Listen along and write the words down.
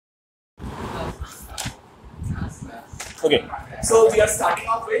Okay, so we are starting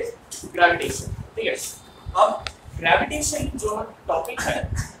off with gravitation. ठीक है, अब gravitation जो topic है,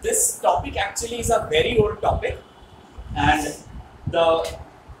 this topic actually is a very old topic, and the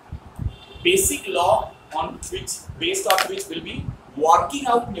basic law on which, based on which we'll be working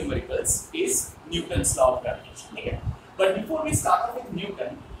out numericals is Newton's law of gravitation. ठीक है, but before we start off with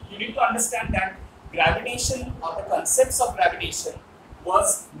Newton, you need to understand that gravitation or the concepts of gravitation was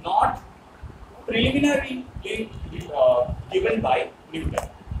not preliminarily given by Newton.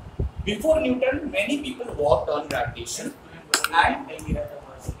 Before Newton, many people worked on gravitation, and the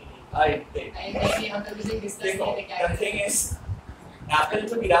thing is, Apple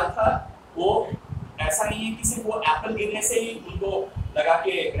जो गिरा था वो ऐसा नहीं है कि सिर्फ वो एप्पल गिरने से ही उनको लगा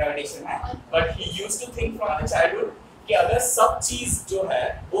के ग्रेविटेशन है, but he used to think from the childhood कि अगर सब चीज जो है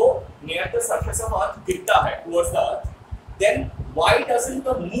वो near the surface of earth गिरता है towards the earth, then why doesn't the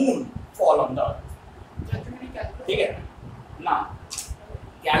moon fall on the earth? ठीक है ना,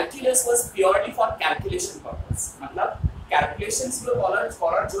 calculus was purely for calculation purpose, मतलब ক্যালকুলেশনস গুলো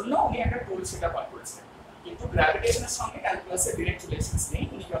করার জন্য উনি একটা টুল সেটা বার করেছেন, কিন্তু গ্র্যাভিটেশনের সঙ্গে ক্যালকুলাসের ডাইরেক্ট রিলেশনস নেই।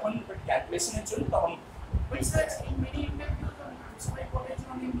 উনি যখন ক্যালকুলেশনের জন্য তখন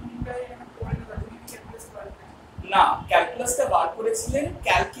না ক্যালকুলাসটা বার করেছিলেন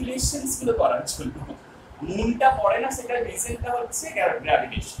ক্যালকুলেশনস গুলো করার জন্য, মুনটা পড়ে না, সেটা রিজনটা হচ্ছে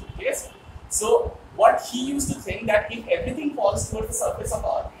গ্র্যাভিটেশন। ঠিক আছে, so what he used to think that if everything falls towards the surface of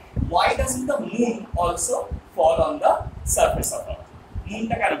Earth, why doesn't the moon also fall on the surface of Earth? Moon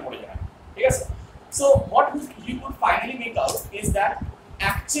ta kya pore jana? ठीक है, so what he could finally make out is that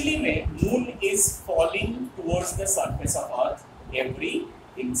actually moon is falling towards the surface of Earth every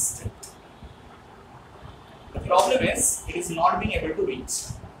instant. The problem is it is not being able to reach.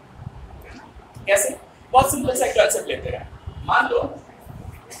 कैसे? बहुत simple सा concept लेते हैं। मान लो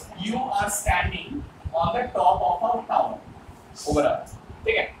you are standing on the top of a tower over Earth,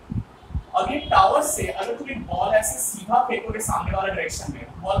 ठीक है, अब ये टावर से अगर तुम एक बॉल ऐसे सीधा फेंकोगे सामने वाले डायरेक्शन में,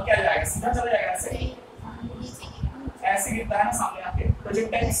 बॉल क्या जाएगा? सीधा चला जाएगा, ऐसे गिरता है ना सामने आके।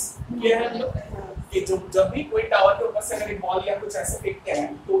 प्रोजेक्टाइल्स क्लियर है कि जब भी कोई टावर के ऊपर से अगर एक बॉल या कुछ ऐसे फेंकते हैं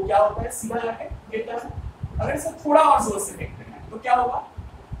तो क्या होता है? सीधा जाके गिरता है। अगर इसे थोड़ा और जोर से फेंकते हैं तो क्या होगा?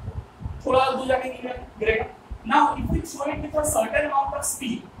 थोड़ा और दूर जाके गिरेगा। Now if we throw it with a certain amount of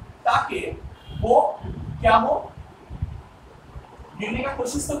speed, ताकि वो क्या हो, गिरने का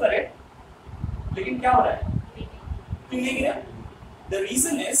कोशिश तो करे, लेकिन क्या हो रहा है? क्यों नहीं गिरा? The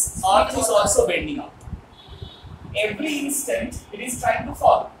reason is Earth is also bending out. Every instant it is trying to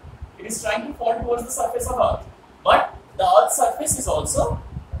fall. It is trying to fall towards the surface of Earth, but the Earth's surface is also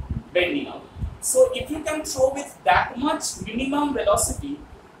bending out. So if you can throw with that much minimum velocity,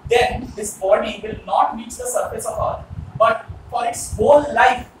 then this body will not reach the surface of Earth, but for its whole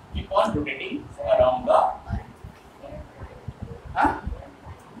life keep on rotating around the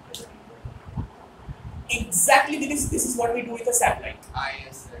exactly this is what we do with a satellite.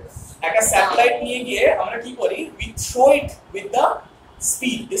 Yes. Like a satellite niye giye amra ki kori, we throw it with the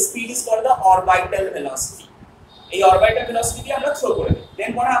speed. This speed is called the orbital velocity. Ei orbital velocity diye amra throw kore dei, then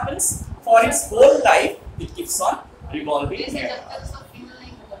what happens? For its whole life it keeps on revolving.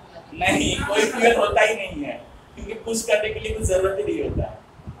 नहीं, कोई fuel होता ही नहीं है, क्योंकि push करने के लिए कुछ जरूरत ही नहीं होता है।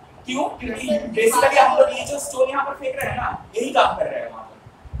 क्यों? क्योंकि बेसिकली हम लोग ये जो स्टोन यहाँ पर फेंक रहे हैं ना, यही काम कर रहे हैं वहाँ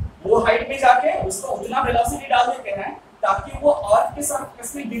पर। वो हाइट पे जाके उसको उतना वेलोसिटी डाल देते हैं ताकि वो अर्थ के सरफेस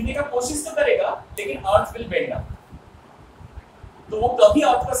में गिरने का कोशिश तो करेगा, लेकिन अर्थ विल बेंड अप, तो वो कभी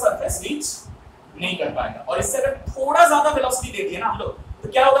अर्थ का सरफेस रीच नहीं कर पाएगा। और इससे अगर थोड़ा ज्यादा वेलोसिटी दे दिए ना हम लोग, तो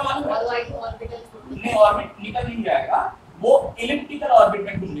क्या होगा मालूम है? नहीं, ऑर्बिट निकल नहीं जाएगा, वो इलिप्टिकल ऑर्बिट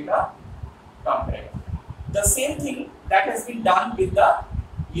में घूमने का काम करेगा। The same thing that has been done with the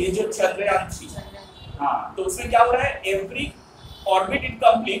ये जो चंद्रयान 3, हाँ, तो उसमें क्या हो रहा है? Every orbit it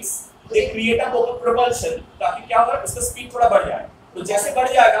completes they create a propulsion, ताकि क्या होगा? उसका स्पीड थोड़ा बढ़ जाए, तो जैसे बढ़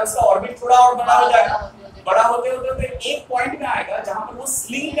जाएगा उसका ऑर्बिट थोड़ा और बड़ा हो जाएगा, बड़ा होते होते एक पॉइंट में आएगा जहां पर वो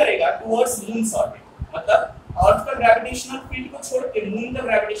स्लिंग करेगा टुवर्ड्स मून्स ऑर्बिट, मतलब अर्थ का ग्रेविटेशनल फील्ड को छोड़ के मून का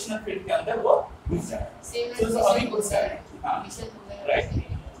ग्रेविटेशनल फील्ड के अंदर वो घुस जाएगा। तो अभी घुस जाएगा, हां, right.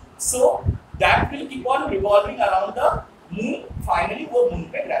 So that will keep on revolving around the moon, finally वो मून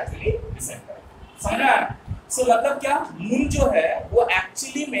पे ग्रेजुअली डिसेंड करेगा। समझना? सो मतलब क्या, मून जो है वो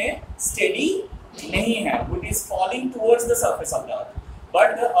एक्चुअली में स्टेडी नहीं है, it is falling towards the surface of the earth,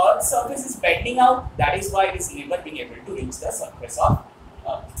 but the earth surface is bending out, that is why it is never being able to reach the surface of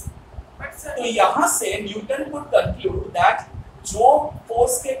earth. तो यहाँ से Newton could conclude that जो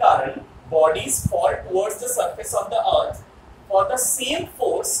force के कारण bodies fall towards the surface of the earth, for the same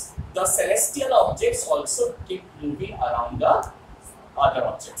force the celestial objects also keep moving around the other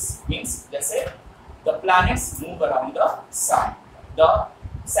objects. Means जैसे The planets move around the sun. The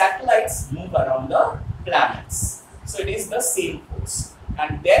satellites move around the planets. So it is the same force.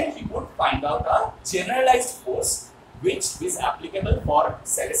 And then he would find out a generalized force which is applicable for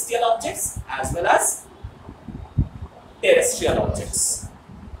celestial objects as well as terrestrial objects.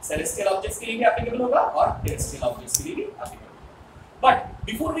 Celestial objects के लिए भी applicable होगा और terrestrial objects के लिए भी applicable. But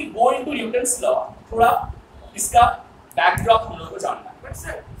before we go into Newton's law, थोड़ा इसका backdrop हम लोगों को जानना है. But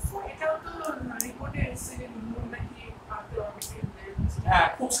sir, এটাও তো রিপোর্টে এসেছে নুন নাকি আগে অর্বিটাল হ্যাঁ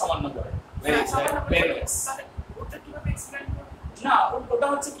খুব সামান্য করে. Very less. ওটা কিভাবে এক্সপ্লেইন করব? না ওটা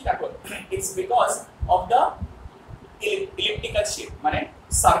হচ্ছে কি দেখো, it's because of the elliptical shape, মানে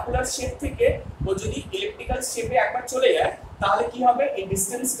সার্কুলার শেপ থেকে ও যদি elliptical শেপে একবার চলে যায় তাহলে কি হবে, এই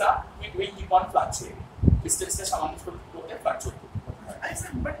ডিসটেন্সটা will keep on fluctuating. ডিসটেন্সটা সামান্য করতে fluctuate করতে থাকে. আচ্ছা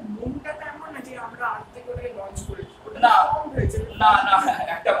বাট মুনটা তো এমন না যে আমরা আর্থ থেকে ওটাকে লঞ্চ করেছি, ওটা না কম হয়েছে। না না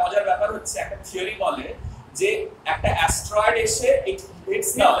একটা মজার ব্যাপার হচ্ছে, একটা থিওরি বলে যে একটা অ্যাস্ট্রয়েড এসে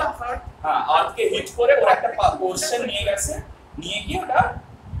হিটস না আর্থকে হিট করে ওর একটা পোরশন নিয়ে গেছে, নিয়ে গিয়ে ওটা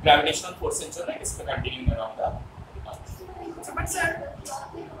গ্র্যাভিটেশনাল ফোর্সের জন্য it's continuing around the but sir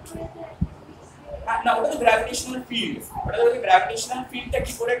না ওটা তো গ্র্যাভিটেশনাল ফিল্ড, ওটা তো গ্র্যাভিটেশনাল ফিল্ডটা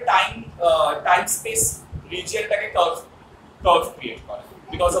কি করে টাইম স্পেস রিজিয়নটাকে কার্ভ ক্রিয়েট করে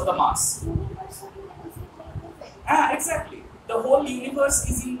because of the mass. Exactly the whole universe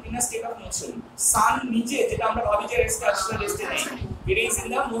is in a state of motion. Sun নিচে যেটা আমরা ভাবি যে রেস্টে আসলে রেস্টে নেই, it is in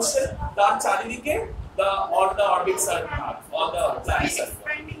the motion. তার চারিদিকে all the orbits are all the planets are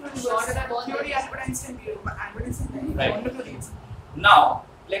expanding theory Albert Einstein right. Now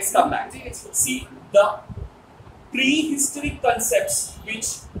let's come back. See the prehistoric concepts which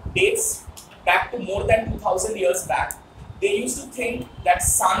dates back to more than 2000 years back, they used to think that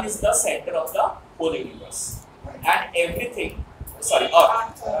sun is the center of the whole universe and everything,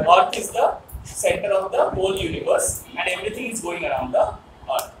 earth is the center of the whole universe and everything is going around the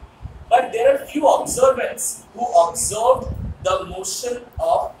earth. But there are few observants who observed the motion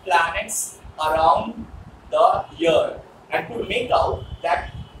of planets around the year and could make out that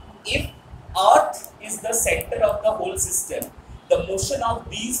if earth is the center of the whole system, the motion of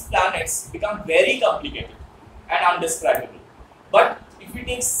these planets become very complicated and undescribable. But if we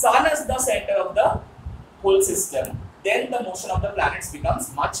take sun as the center of the whole system, then the motion of the planets becomes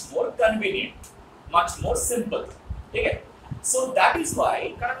much more convenient, much more simple. Okay? So that is why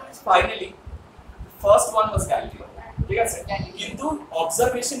finally first one was Galileo. ঠিক আছে, কিন্তু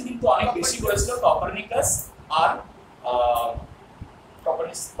observation কিন্তু অনেক বেশি করেছিল Copernicus আর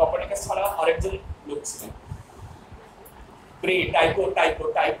Copernicus ছাড়া আরেকজন লোক ছিলেন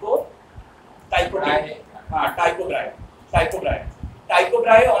Tycho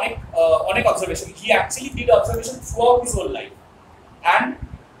Brahe অনেক observation. He actually did observation throughout his whole life, and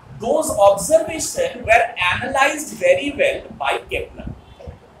those observations were analyzed very well by Kepler.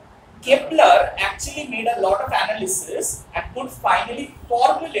 Kepler actually made a lot of analysis and could finally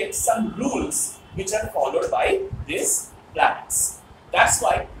formulate some rules which are followed by these planets. That's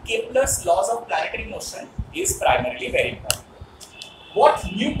why Kepler's laws of planetary motion is primarily very important. What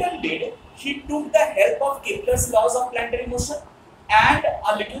Newton did, he took the help of Kepler's laws of planetary motion and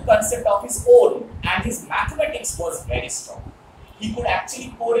a little concept of his own, and his mathematics was very strong. He could actually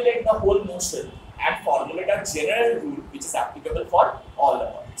correlate the whole motion and formulate a general rule which is applicable for all the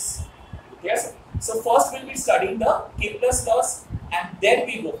bodies. Yes. So first we'll be studying the Kepler's laws and then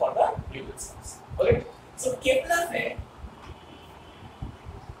we go for the Newton's laws. Okay. So Kepler ने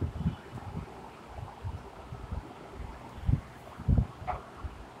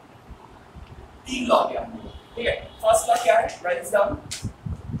तीन law दिया, ठीक है. First law क्या है, right this down.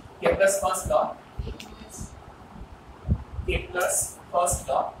 Kepler's first law. Kepler's first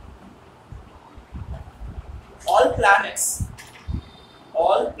law. All planets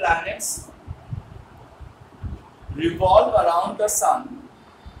revolve around the sun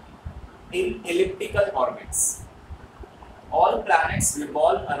in elliptical orbits. All planets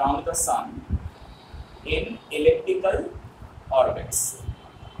revolve around the sun in elliptical orbits.